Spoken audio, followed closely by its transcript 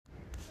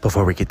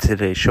Before we get to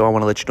today's show, I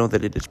want to let you know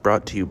that it is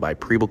brought to you by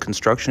Preble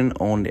Construction,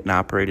 owned and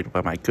operated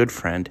by my good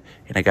friend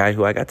and a guy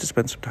who I got to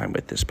spend some time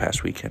with this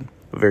past weekend.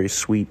 A very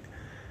sweet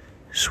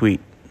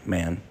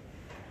man,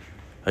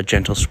 a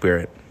gentle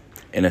spirit,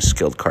 and a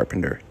skilled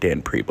carpenter,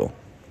 Dan Preble.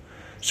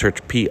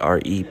 Search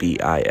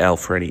Prebil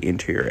for any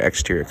interior,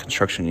 exterior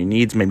construction you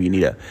need. Maybe you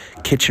need a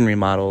kitchen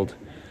remodeled,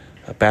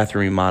 a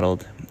bathroom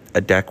remodeled, a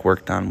deck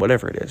worked on,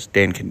 whatever it is.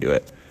 Dan can do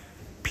it.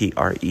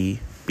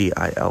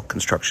 Prebil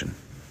Construction.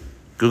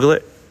 Google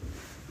it.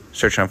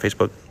 Search it on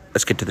Facebook.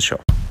 Let's get to the show.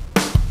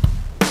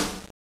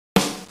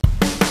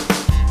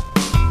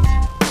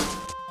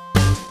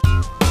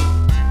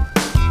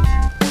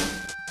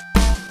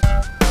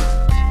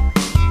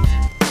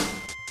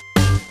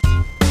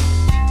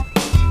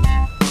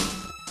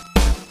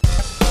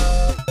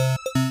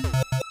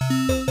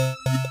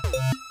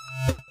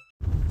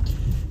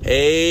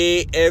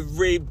 Hey,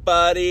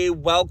 everybody.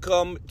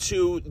 Welcome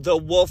to the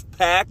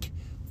Wolfpack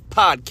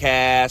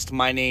Podcast.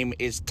 My name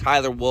is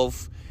Tyler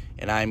Wolf,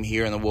 and I'm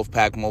here in the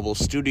Wolfpack Mobile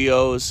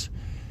Studios,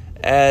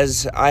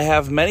 as I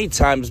have many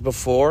times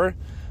before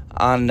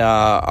on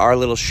our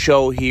little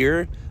show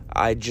here.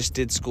 I just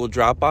did school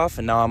drop-off,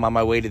 and now I'm on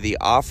my way to the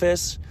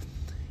office,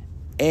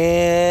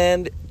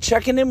 and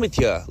checking in with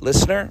you,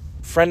 listener,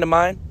 friend of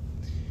mine.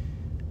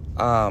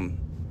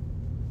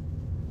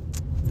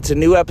 It's a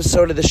new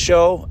episode of the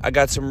show. I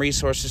got some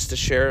resources to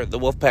share. The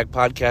Wolfpack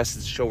Podcast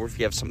is a show where if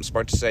you have something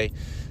smart to say,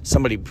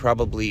 somebody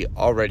probably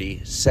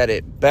already said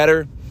it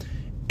better.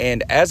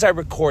 And as I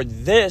record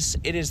this,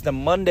 it is the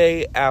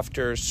Monday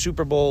after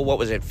Super Bowl,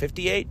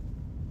 58?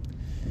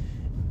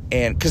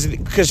 And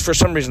because for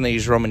some reason they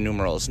use Roman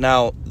numerals.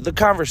 Now, the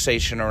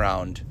conversation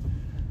around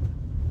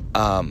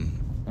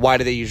why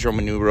do they use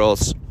Roman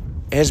numerals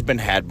has been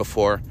had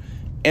before.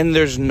 And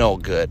there's no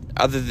good,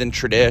 other than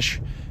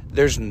tradition,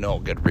 there's no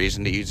good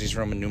reason to use these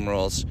Roman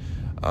numerals.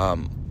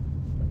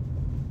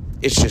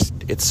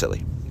 It's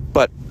silly.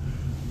 But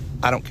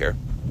I don't care.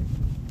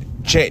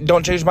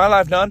 Don't change my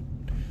life none.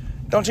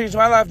 Don't change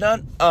my life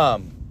none. I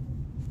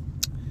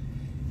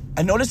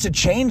noticed a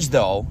change,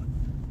 though.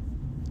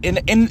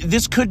 And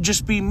this could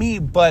just be me,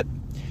 but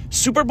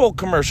Super Bowl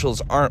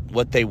commercials aren't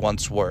what they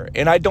once were.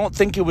 And I don't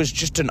think it was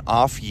just an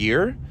off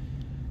year.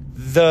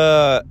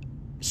 The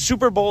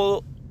Super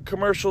Bowl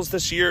commercials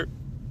this year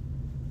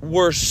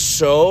were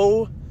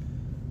so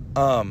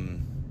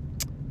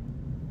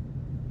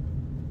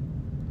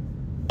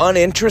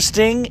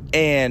uninteresting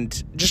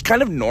and just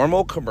kind of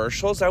normal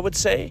commercials, I would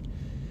say,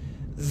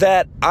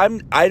 that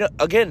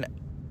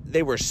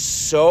they were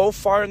so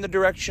far in the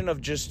direction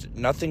of just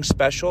nothing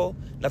special,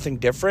 nothing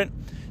different,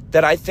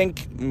 that I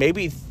think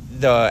maybe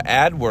the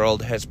ad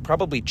world has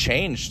probably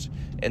changed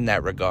in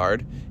that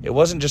regard. It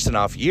wasn't just an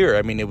off year.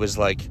 I mean, it was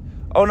like,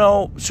 oh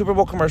no, Super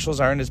Bowl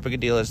commercials aren't as big a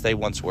deal as they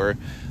once were.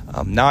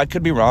 Now, I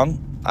could be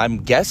wrong. I'm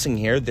guessing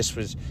here. This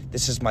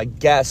is my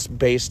guess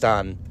based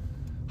on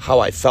how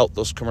I felt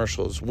those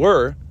commercials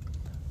were.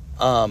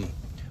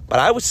 But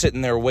I was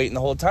sitting there waiting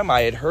the whole time.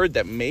 I had heard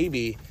that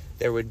maybe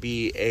there would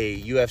be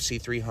a UFC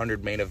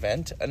 300 main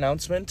event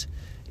announcement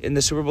in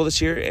the Super Bowl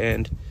this year,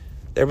 and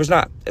there was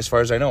not, as far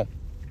as I know.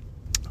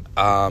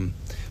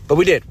 But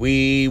we did.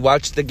 We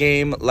watched the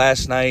game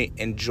last night,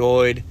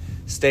 enjoyed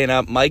staying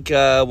up.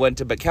 Micah went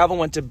to bed. Calvin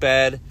went to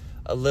bed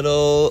a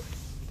little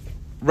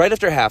right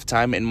after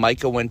halftime, and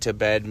Micah went to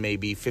bed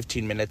maybe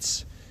 15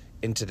 minutes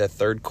into the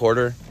third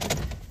quarter.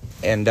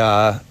 And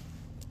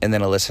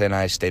then Alyssa and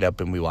I stayed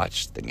up and we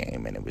watched the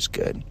game, and it was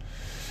good.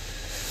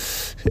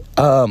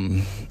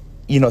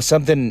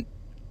 Something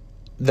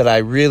that I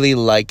really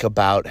like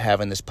about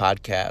having this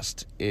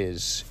podcast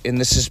is, and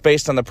this is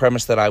based on the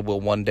premise that I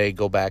will one day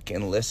go back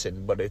and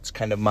listen, but it's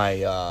kind of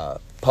my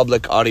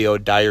public audio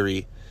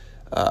diary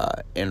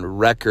and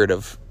record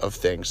of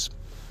things.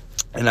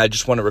 And I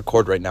just want to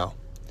record right now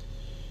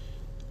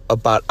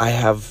about I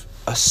have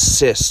a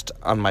cyst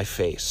on my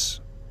face,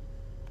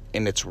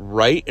 and it's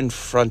right in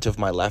front of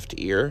my left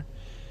ear,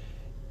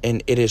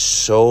 and it is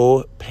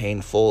so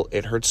painful.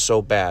 It hurts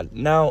so bad.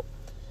 Now,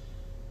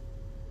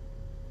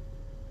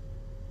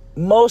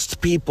 most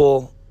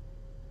people,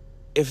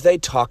 if they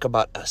talk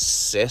about a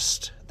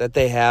cyst that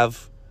they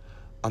have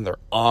on their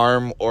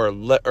arm, or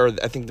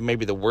I think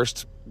maybe the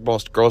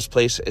most gross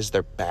place is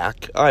their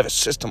back. Oh, I have a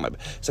cyst on my back.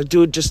 It's like,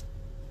 dude,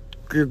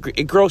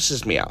 it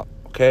grosses me out,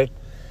 okay?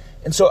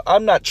 And so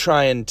I'm not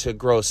trying to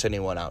gross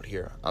anyone out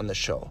here on the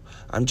show.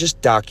 I'm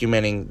just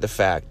documenting the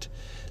fact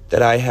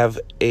that I have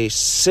a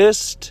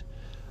cyst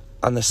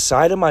on the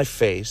side of my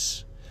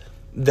face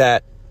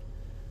that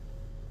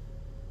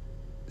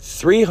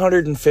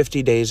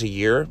 350 days a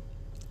year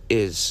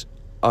is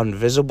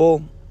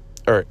invisible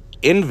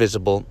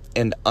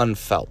and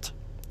unfelt.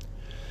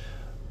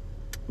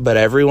 But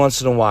every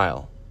once in a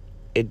while,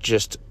 it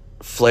just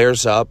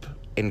flares up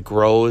and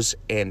grows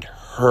and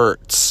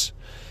hurts.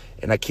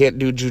 And I can't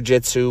do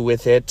jujitsu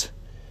with it,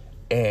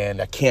 and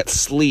I can't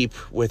sleep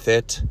with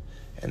it,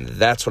 and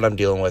that's what I'm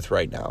dealing with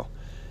right now.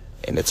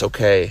 And it's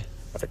okay.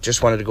 I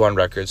just wanted to go on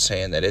record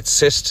saying that it's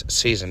cyst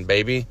season,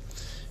 baby,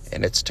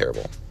 and it's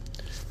terrible.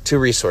 2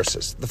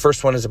 resources. The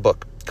first one is a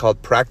book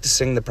called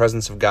Practicing the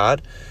Presence of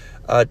God,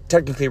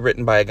 technically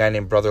written by a guy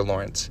named Brother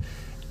Lawrence.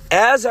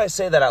 As I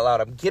say that out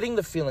loud, I'm getting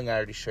the feeling I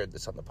already shared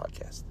this on the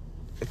podcast.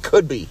 It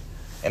could be,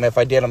 and if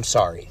I did, I'm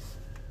sorry.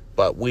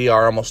 But we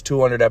are almost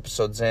 200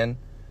 episodes in.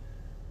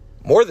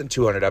 More than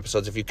 200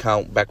 episodes if you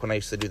count back when I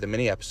used to do the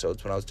mini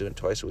episodes when I was doing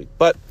twice a week.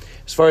 But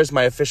as far as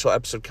my official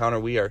episode counter,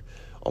 we are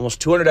almost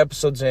 200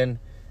 episodes in,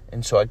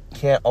 and so I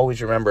can't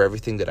always remember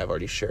everything that I've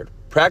already shared.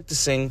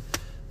 Practicing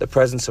the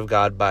Presence of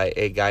God by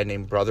a guy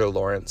named Brother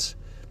Lawrence.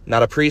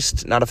 Not a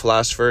priest, not a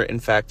philosopher. In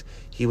fact,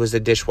 he was a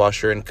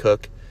dishwasher and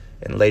cook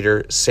and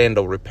later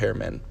sandal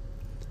repairman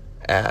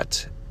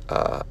at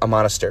a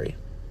monastery,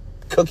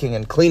 cooking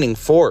and cleaning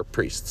for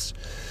priests.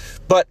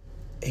 But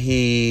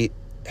he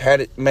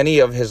had many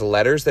of his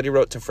letters that he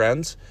wrote to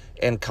friends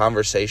and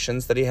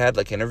conversations that he had,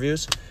 like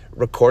interviews,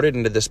 recorded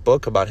into this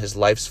book about his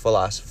life's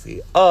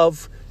philosophy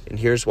of, and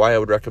here's why I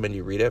would recommend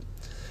you read it,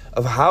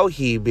 of how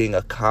he, being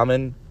a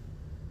common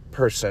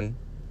person,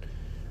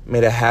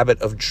 made a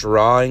habit of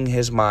drawing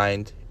his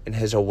mind and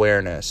his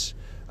awareness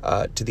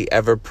to the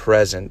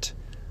ever-present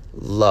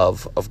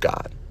love of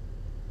God.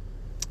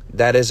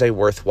 That is a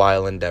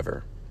worthwhile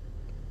endeavor.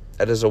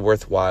 That is a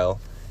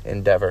worthwhile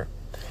endeavor.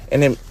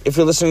 And if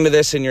you're listening to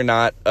this and you're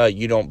not,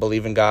 you don't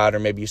believe in God, or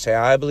maybe you say,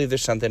 I believe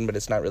there's something, but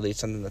it's not really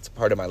something that's a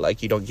part of my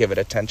life, you don't give it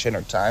attention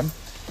or time,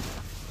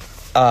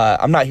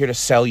 I'm not here to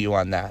sell you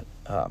on that.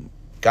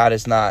 God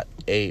is not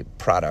a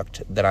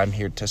product that I'm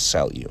here to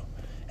sell you,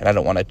 and I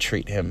don't want to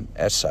treat him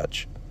as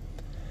such.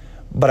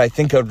 But I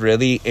think a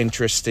really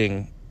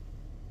interesting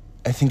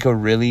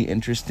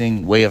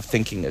way of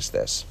thinking is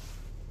this.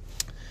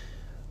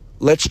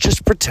 Let's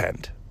just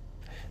pretend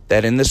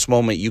that in this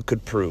moment you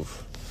could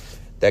prove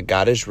that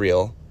God is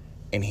real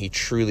and he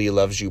truly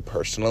loves you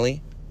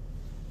personally.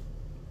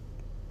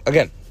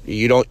 Again,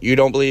 you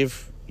don't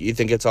believe, you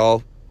think it's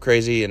all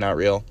crazy and not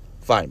real,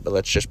 fine, but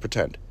let's just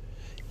pretend.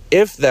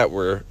 If that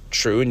were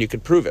true and you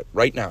could prove it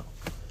right now,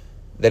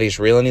 that he's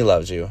real and he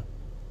loves you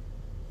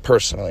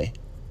personally,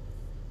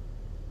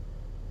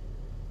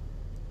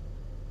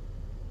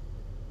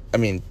 I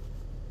mean,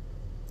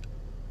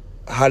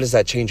 how does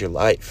that change your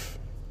life?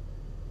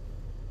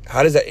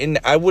 How does that, and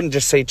I wouldn't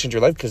just say change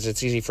your life because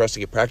it's easy for us to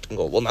get practical and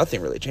go, well,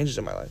 nothing really changes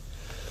in my life.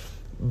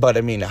 But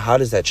I mean, how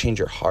does that change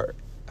your heart?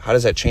 How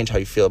does that change how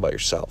you feel about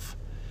yourself?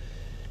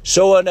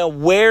 So an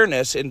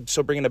awareness, and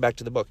so bringing it back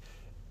to the book,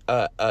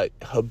 a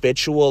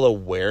habitual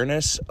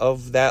awareness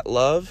of that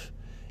love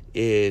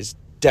is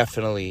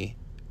definitely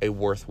a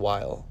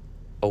worthwhile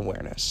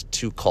awareness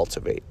to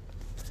cultivate.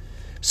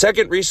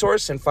 Second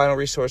resource and final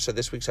resource of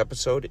this week's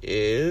episode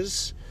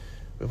is,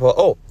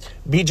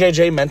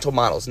 BJJ Mental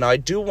Models. Now, I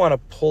do want to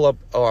pull up,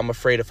 I'm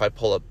afraid if I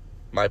pull up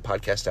my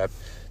podcast app,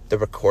 the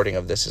recording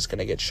of this is going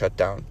to get shut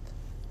down.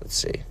 Let's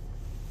see.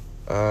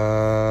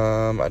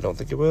 I don't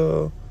think it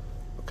will.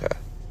 Okay.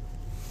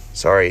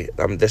 Sorry,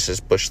 this is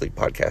Bush League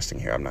podcasting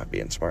here. I'm not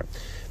being smart.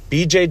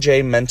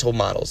 BJJ Mental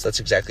Models. That's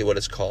exactly what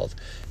it's called.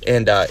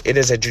 And it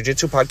is a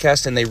jiu-jitsu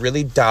podcast, and they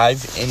really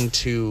dive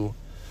into,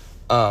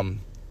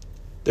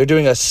 they're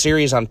doing a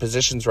series on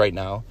positions right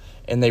now,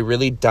 and they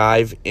really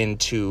dive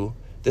into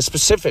the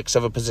specifics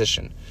of a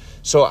position.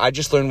 So I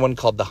just learned one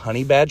called the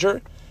honey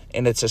badger,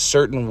 and it's a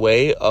certain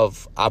way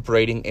of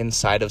operating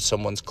inside of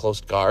someone's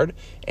close guard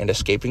and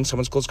escaping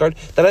someone's close guard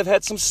that I've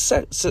had some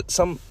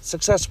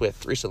success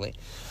with recently.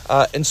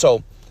 And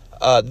so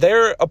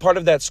they're a part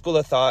of that school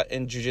of thought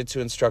in jiu-jitsu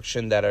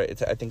instruction that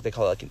I think they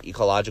call it like an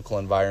ecological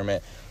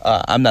environment.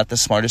 I'm not the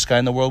smartest guy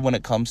in the world when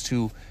it comes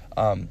to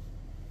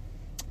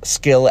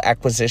skill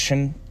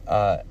acquisition,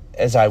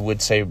 as I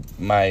would say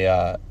my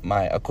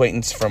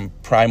acquaintance from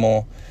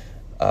Primal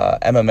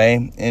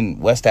MMA in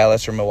West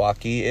Dallas or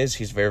Milwaukee is.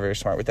 He's very, very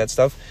smart with that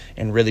stuff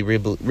and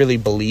really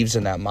believes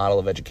in that model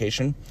of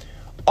education.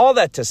 All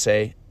that to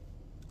say,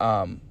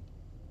 I'm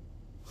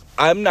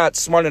not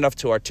smart enough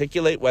to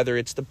articulate whether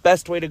it's the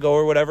best way to go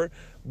or whatever,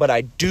 but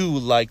I do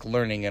like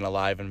learning in a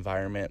live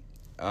environment.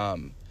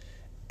 And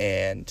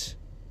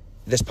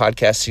this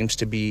podcast seems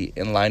to be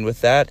in line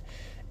with that.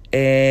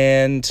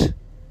 And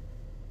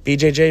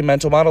BJJ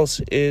Mental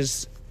Models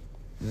is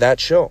that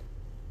show.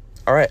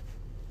 All right.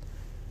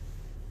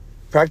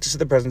 Practice of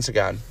the Presence of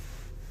God.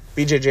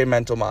 BJJ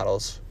Mental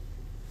Models.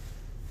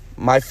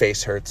 My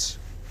face hurts.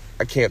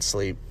 I can't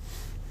sleep.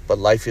 But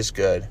life is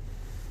good.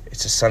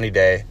 It's a sunny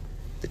day.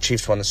 The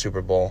Chiefs won the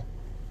Super Bowl.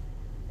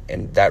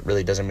 And that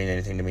really doesn't mean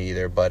anything to me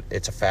either, but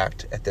it's a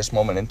fact at this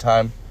moment in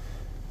time.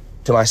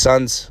 To my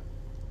sons,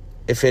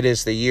 if it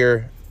is the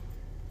year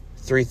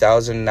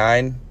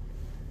 3009,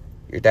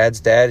 your dad's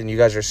dead, and you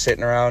guys are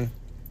sitting around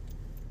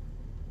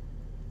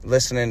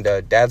listening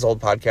to Dad's old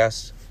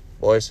podcast,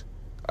 boys,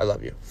 I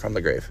love you from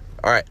the grave.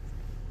 All right.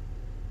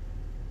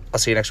 I'll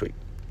see you next week.